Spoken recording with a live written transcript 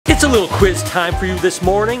It's a little quiz time for you this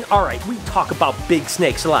morning. All right, we talk about big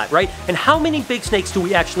snakes a lot, right? And how many big snakes do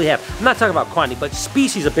we actually have? I'm not talking about quantity, but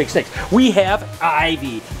species of big snakes. We have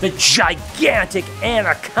Ivy, the gigantic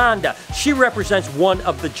anaconda. She represents one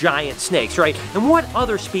of the giant snakes, right? And what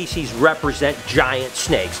other species represent giant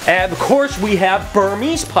snakes? And of course, we have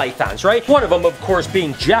Burmese pythons, right? One of them, of course,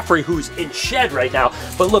 being Jeffrey, who's in shed right now,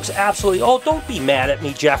 but looks absolutely, oh, don't be mad at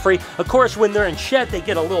me, Jeffrey. Of course, when they're in shed, they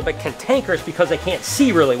get a little bit cantankerous because they can't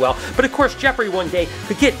see really well. But of course, Jeffrey one day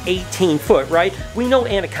could get 18 foot, right? We know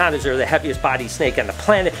anacondas are the heaviest body snake on the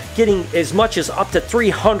planet, getting as much as up to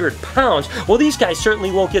 300 pounds. Well, these guys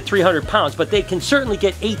certainly won't get 300 pounds, but they can certainly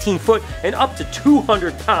get 18 foot and up to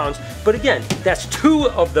 200 pounds. But again, that's two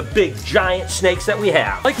of the big giant snakes that we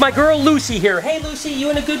have. Like my girl Lucy here. Hey Lucy, you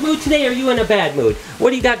in a good mood today or are you in a bad mood? What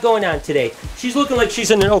do you got going on today? She's looking like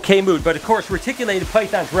she's in an okay mood, but of course reticulated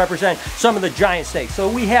pythons represent some of the giant snakes.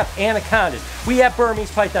 So we have anacondas, we have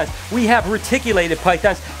Burmese pythons, we have reticulated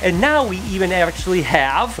pythons, and now we even actually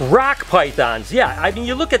have rock pythons. Yeah, I mean,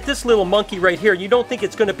 you look at this little monkey right here, and you don't think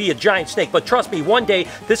it's going to be a giant snake, but trust me, one day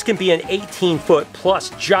this can be an 18-foot plus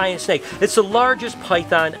giant snake. It's the largest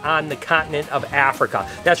python on the continent of Africa.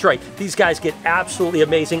 That's right, these guys get absolutely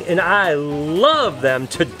amazing, and I love them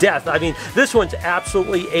to death. I mean, this one's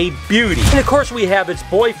absolutely a beauty. And of course, we have its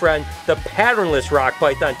boyfriend, the patternless rock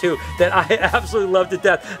python, too, that I absolutely love to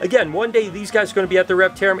death. Again, one day these guys are going to be at the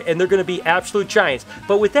Reptarium, and they're going to be absolute giants.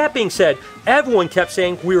 But with that being said, everyone kept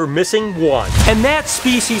saying we were missing one. And that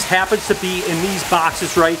species happens to be in these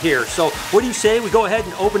boxes right here. So what do you say we go ahead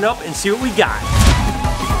and open up and see what we got?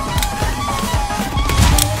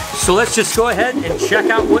 So let's just go ahead and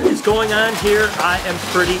check out what is going on here. I am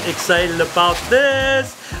pretty excited about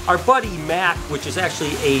this. Our buddy Mac, which is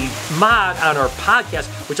actually a mod on our podcast,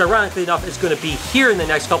 which ironically enough is going to be here in the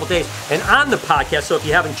next couple days and on the podcast. So if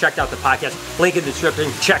you haven't checked out the podcast, link in the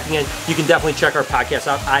description, checking in, you can definitely check our podcast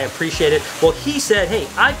out. I appreciate it. Well, he said, hey,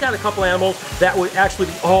 I've got a couple animals that would actually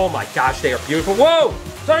be, oh my gosh, they are beautiful. Whoa,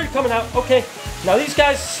 sorry coming out. Okay, now these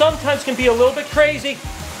guys sometimes can be a little bit crazy.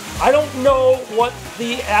 I don't know what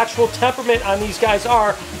the actual temperament on these guys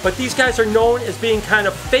are, but these guys are known as being kind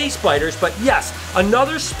of face biters. But yes,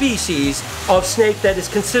 another species of snake that is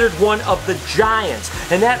considered one of the giants,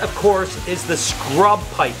 and that of course is the scrub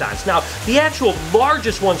pythons. Now, the actual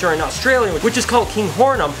largest ones are in Australia, which is called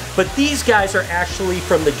kinghornum, but these guys are actually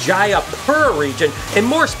from the Jayapura region, and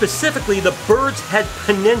more specifically the Bird's Head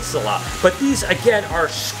Peninsula. But these again are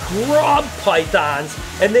scrub pythons,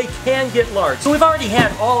 and they can get large. So we've already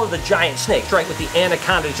had all of the giant snakes, right, with the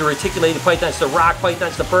anacondas, the reticulated pythons, the rock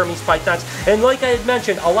pythons, the Burmese pythons, and like I had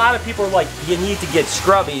mentioned, a lot of people are like, you need to get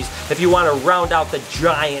scrubbies if you want to round out the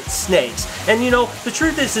giant snakes. And you know, the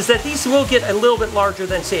truth is that these will get a little bit larger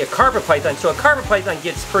than, say, a carpet python. So a carpet python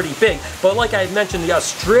gets pretty big, but like I had mentioned, the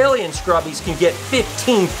Australian scrubbies can get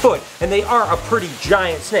 15 foot, and they are a pretty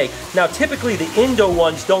giant snake. Now, typically the Indo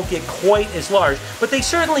ones don't get quite as large, but they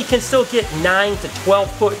certainly can still get 9 to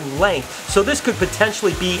 12 foot in length. So this could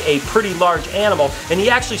potentially be a pretty large animal, and he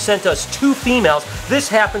actually sent us 2 females. This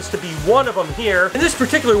happens to be one of them here, and this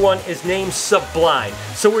particular one is named Sublime.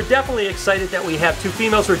 So we're definitely excited that we have 2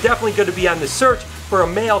 females. We're definitely going to be on the search for a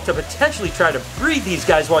male to potentially try to breed these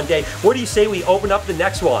guys one day. What do you say we open up the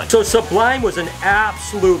next one? So Sublime was an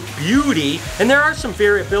absolute beauty, and there are some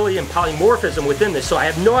variability and polymorphism within this, so I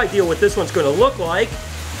have no idea what this one's going to look like.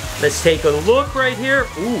 Let's take a look right here.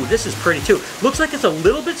 Ooh, this is pretty too. Looks like it's a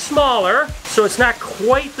little bit smaller, so it's not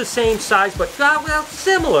quite the same size, but well,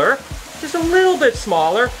 similar. Just a little bit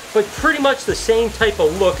smaller, but pretty much the same type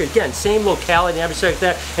of look. Again, same locality and everything like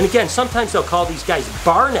that. And again, sometimes they'll call these guys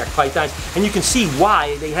bar neck pythons, and you can see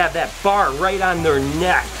why they have that bar right on their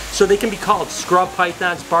neck. So they can be called scrub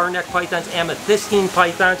pythons, bar neck pythons, amethystine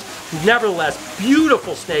pythons. Nevertheless,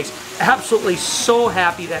 beautiful snakes. Absolutely so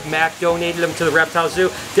happy that Mac donated them to the Reptile Zoo.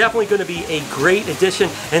 Definitely going to be a great addition.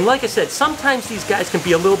 And like I said, sometimes these guys can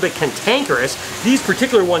be a little bit cantankerous. These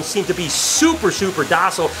particular ones seem to be super, super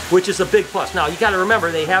docile, which is a big plus. Now, you got to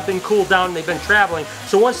remember, they have been cooled down and they've been traveling.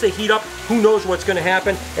 So once they heat up, who knows what's going to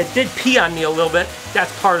happen. It did pee on me a little bit.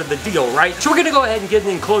 That's part of the deal, right? So we're going to go ahead and get an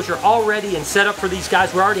enclosure all ready and set up for these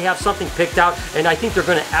guys. We already have something picked out, and I think they're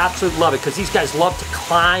going to absolutely love it because these guys love to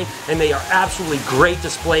climb, and they are absolutely great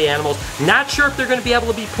display animals. Not sure if they're going to be able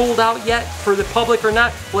to be pulled out yet for the public or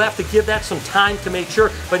not. We'll have to give that some time to make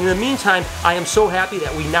sure. But in the meantime, I am so happy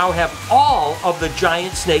that we now have all of the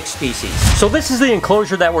giant snake species. So this is the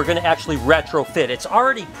enclosure that we're going to actually retrofit. It's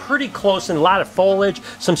already pretty close and a lot of foliage,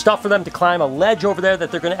 some stuff for them to climb climb a ledge over there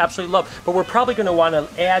that they're going to absolutely love. But we're probably going to want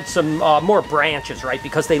to add some more branches, right?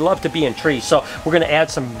 Because they love to be in trees. So we're going to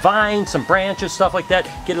add some vines, some branches, stuff like that.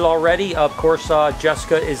 Get it all ready. Of course,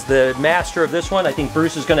 Jessica is the master of this one. I think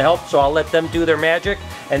Bruce is going to help, so I'll let them do their magic.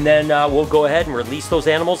 And then we'll go ahead and release those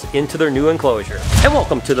animals into their new enclosure. And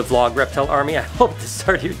welcome to the vlog, Reptile Army. I hope the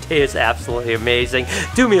start of your day is absolutely amazing.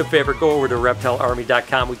 Do me a favor, go over to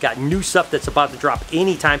reptilearmy.com. We've got new stuff that's about to drop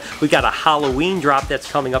anytime. We got a Halloween drop that's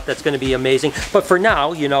coming up that's going to be amazing. But for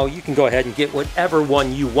now, you know, you can go ahead and get whatever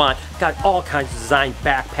one you want. Got all kinds of design,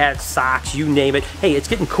 backpacks, socks, you name it. Hey, it's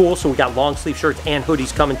getting cool, so we got long sleeve shirts and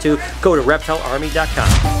hoodies coming too. Go to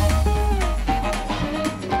reptilearmy.com.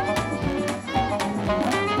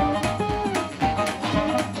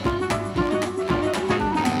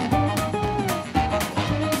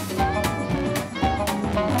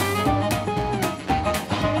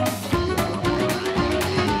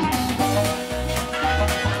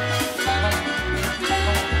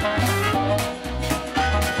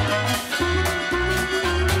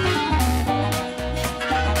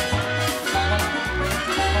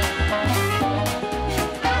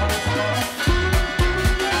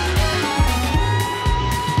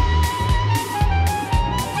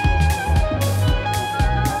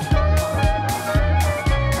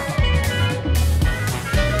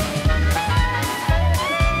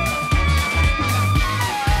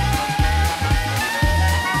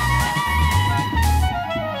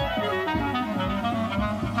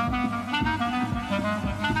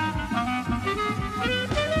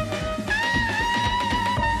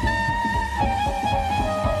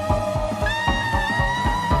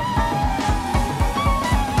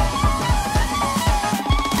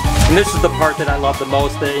 And this is the part that I love the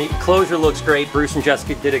most. The enclosure looks great. Bruce and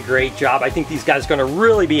Jessica did a great job. I think these guys are going to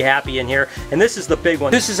really be happy in here. And this is the big one.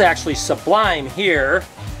 This is actually Sublime here.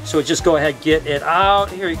 So we'll just go ahead, get it out.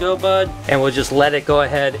 Here you go, bud. And we'll just let it go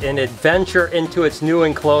ahead and adventure into its new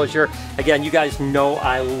enclosure. Again, you guys know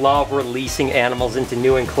I love releasing animals into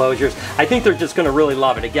new enclosures. I think they're just gonna really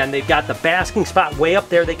love it. Again, they've got the basking spot way up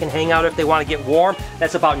there. They can hang out if they wanna get warm.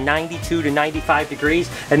 That's about 92 to 95 degrees.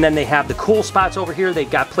 And then they have the cool spots over here. They've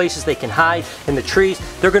got places they can hide in the trees.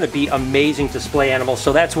 They're gonna be amazing display animals.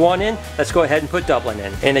 So that's one in. Let's go ahead and put Dublin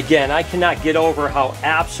in. And again, I cannot get over how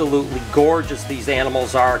absolutely gorgeous these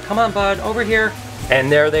animals are. Come on, bud, over here. And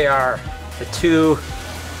there they are, the two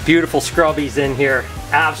beautiful scrubbies in here.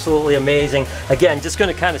 Absolutely amazing. Again, just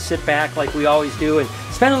gonna kind of sit back like we always do and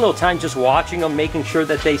spend a little time just watching them, making sure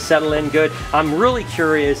that they settle in good. I'm really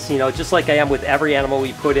curious, you know, just like I am with every animal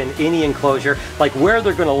we put in any enclosure, like where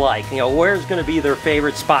they're gonna like, you know, where's gonna be their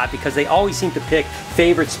favorite spot, because they always seem to pick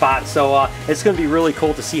favorite spots. So it's gonna be really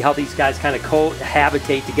cool to see how these guys kind of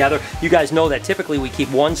cohabitate together. You guys know that typically we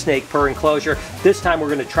keep one snake per enclosure. This time we're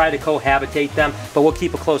gonna try to cohabitate them, but we'll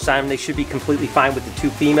keep a close eye on them. They should be completely fine with the two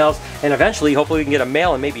females. And eventually, hopefully we can get a male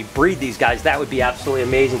and maybe breed these guys. That would be absolutely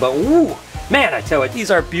amazing. But woo, man, I tell you, these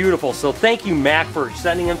are beautiful. So thank you, Mac, for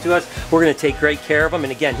sending them to us. We're going to take great care of them.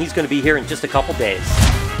 And again, he's going to be here in just a couple days.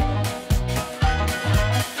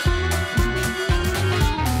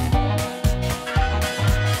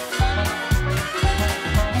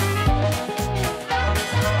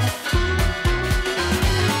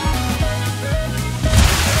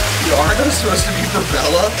 Aren't those supposed to be for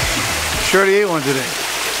Bella? Sure ate one today.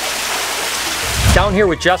 Down here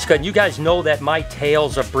with Jessica, and you guys know that my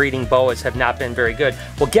tales of breeding boas have not been very good.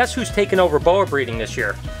 Well, guess who's taken over boa breeding this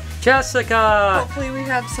year? Jessica! Hopefully we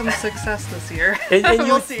have some success this year. And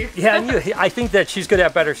we'll see. Yeah, and I think that she's going to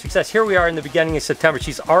have better success. Here we are in the beginning of September.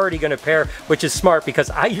 She's already going to pair, which is smart because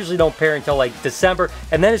I usually don't pair until like December,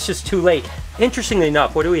 and then it's just too late. Interestingly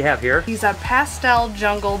enough, what do we have here? He's a pastel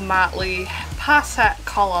jungle motley Passet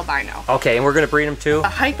Calabino. Okay, and we're going to breed him too? A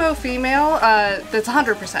hypo female that's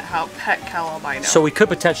 100% pet Calabino. So we could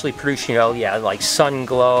potentially produce, you know, yeah, like sun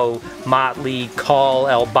glow, motley, call,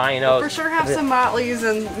 albino. We'll for sure have some motleys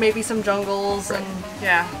and maybe some jungles and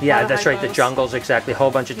yeah. Yeah, that's right, the jungles, exactly. A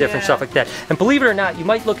whole bunch of different stuff like that. And believe it or not, you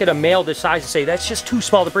might look at a male this size and say, that's just too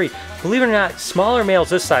small to breed. Believe it or not, smaller males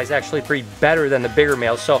this size actually breed better than the bigger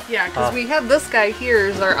males. So yeah, because we have this guy here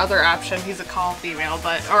is our other option. He's a call female,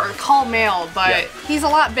 or call male, but he's a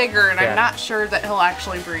lot bigger, and I'm not sure that he'll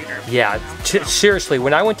actually breed her. Yeah, seriously,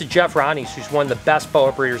 when I went to Jeff Ronnie's, who's one of the best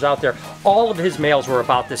boa breeders out there, all of his males were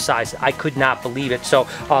about this size. I could not believe it. So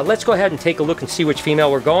let's go ahead and take a look and see which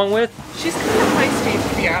female we're going with. She's kind of feisty,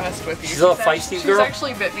 to be honest with you. She's a little feisty girl? She's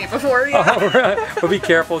actually bit me before, yeah. We'll be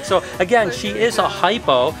careful. So again, she is a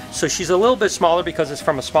hypo, so she's a little bit smaller because it's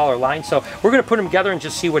from a smaller line. So we're going to put them together and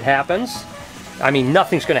just see what happens. I mean,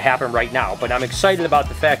 nothing's going to happen right now, but I'm excited about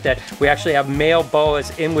the fact that we actually have male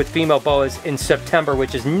boas in with female boas in September,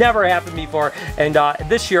 which has never happened before. And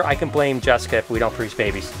this year, I can blame Jessica if we don't produce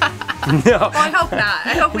babies. No. Well, I hope not.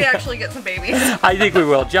 I hope we actually get some babies. I think we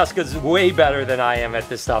will. Jessica's way better than I am at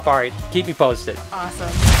this stuff. All right, keep me posted. Awesome.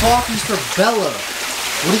 Coffee's for Bella.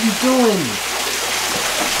 What are you doing?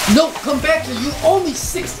 No, come back here. You owe me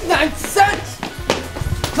 69 cents.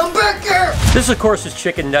 Come back here! This, of course, is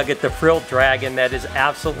Chicken Nugget, the frilled dragon that is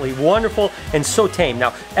absolutely wonderful and so tame.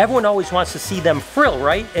 Now, everyone always wants to see them frill,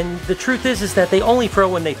 right? And the truth is that they only frill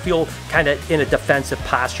when they feel kind of in a defensive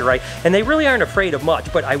posture, right? And they really aren't afraid of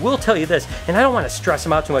much. But I will tell you this, and I don't want to stress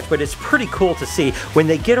them out too much, but it's pretty cool to see when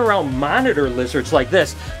they get around monitor lizards like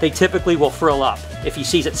this, they typically will frill up. If he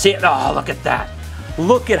sees it, see it, oh, look at that.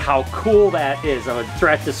 Look at how cool that is on a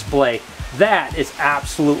threat display. That is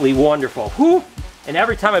absolutely wonderful. Whew. And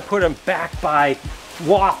every time I put him back by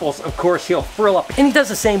Waffles, of course, he'll frill up. And he does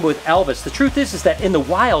the same with Elvis. The truth is that in the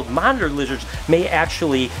wild, monitor lizards may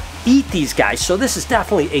actually eat these guys. So this is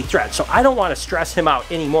definitely a threat. So I don't want to stress him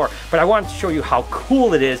out anymore, but I wanted to show you how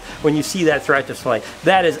cool it is when you see that threat display.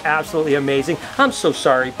 That is absolutely amazing. I'm so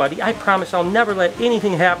sorry, buddy. I promise I'll never let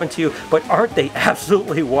anything happen to you, but aren't they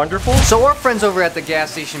absolutely wonderful? So our friends over at the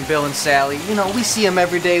gas station, Bill and Sally, you know, we see them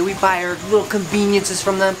every day. We buy our little conveniences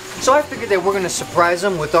from them. So I figured that we're going to surprise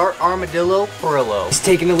them with our armadillo, Brillo. He's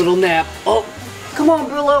taking a little nap. Oh, come on,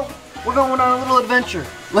 Brillo. We're going on a little adventure.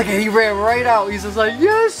 Look, he ran right out. He's just like,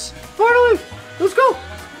 yes, finally, let's go.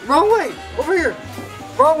 Wrong way, over here.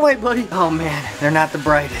 Wrong way, buddy. Oh man, they're not the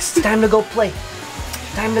brightest. Time to go play.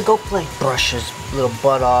 Time to go play. Brush his little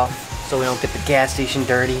butt off so we don't get the gas station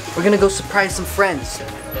dirty. We're gonna go surprise some friends.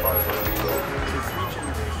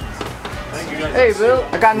 Hey, Bill,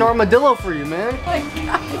 I got an armadillo for you, man.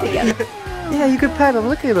 Yeah, you could pet him.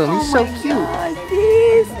 Look at him. He's so cute.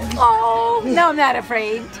 Oh, no, I'm not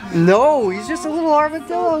afraid. No, he's just a little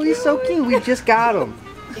armadillo. He's so cute. We just got him.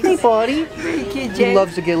 Hey, buddy. He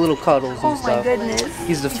loves to get little cuddles and stuff. Oh my goodness.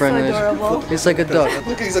 He's the friendliest. So adorable. He's like a duck.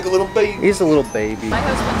 Look, he's like a little baby. He's a little baby. My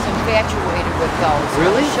husband's infatuated with those.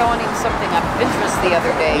 Really? I was showing him something on Pinterest the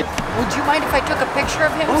other day. Would you mind if I took a picture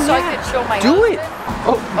of him so I could show my Do it.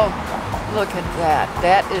 husband? Oh, look at that.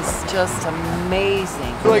 That is just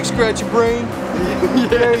amazing. You like scratchy brain?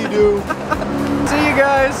 Yeah, you do. See you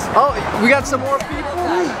guys. Oh, we got some more people.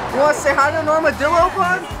 You want to say hi to an armadillo,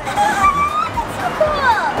 bud?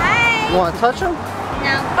 Hi. You want to touch him?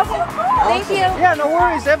 No. Okay. Thank you. Yeah, no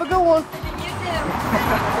worries. Have a good one. You too.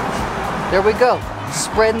 There we go.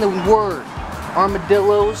 Spreading the word.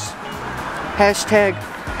 Armadillos. Hashtag.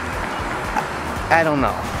 I don't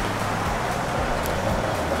know.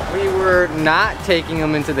 We were not taking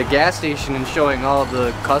them into the gas station and showing all of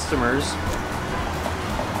the customers.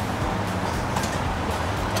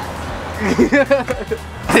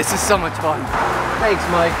 This is so much fun. Thanks,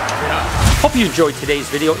 Mike. Hope you enjoyed today's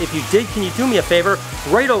video. If you did, can you do me a favor?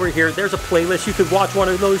 Right over here, there's a playlist. You could watch one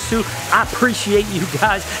of those too. I appreciate you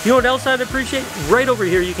guys. You know what else I'd appreciate? Right over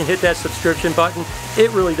here, you can hit that subscription button.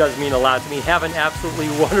 It really does mean a lot to me. Have an absolutely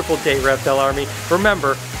wonderful day, Reptile Army.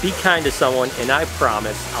 Remember, be kind to someone, and I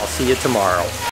promise I'll see you tomorrow.